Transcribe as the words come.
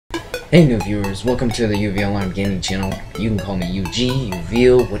Hey new viewers, welcome to the UvealAlarm gaming channel. You can call me UG,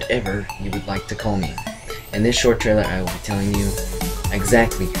 Uveal, whatever you would like to call me. In this short trailer I will be telling you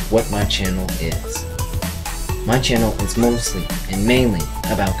exactly what my channel is. My channel is mostly and mainly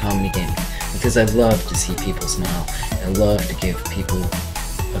about comedy gaming because I love to see people smile and love to give people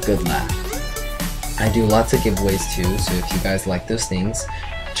a good laugh. I do lots of giveaways too, so if you guys like those things,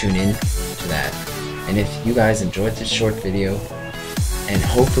 tune in to that. And if you guys enjoyed this short video, and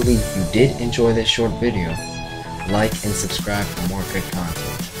hopefully you did enjoy this short video, like and subscribe for more good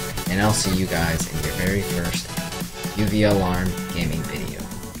content. And I'll see you guys in your very first UvealAlarm gaming video.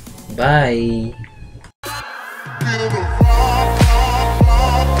 Bye!